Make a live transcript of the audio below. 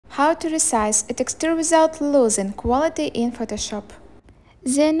How to resize a texture without losing quality in Photoshop.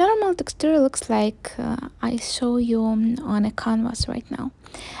 The normal texture looks like I show you on a canvas right now.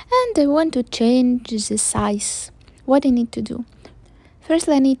 And I want to change the size. What I need to do? First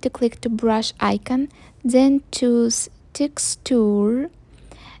I need to click the brush icon, then choose texture,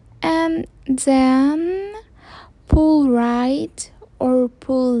 and then pull right or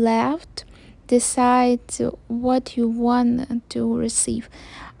pull left. Decide what you want to receive.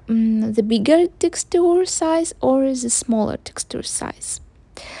 The bigger texture size or the smaller texture size.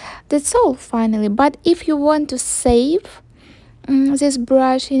 That's all finally, but if you want to save this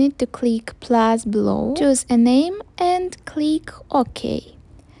brush, you need to click plus below, choose a name and click OK.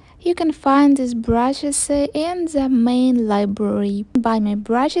 You can find these brushes in the main library. Buy my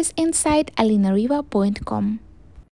brushes inside alinariva.com.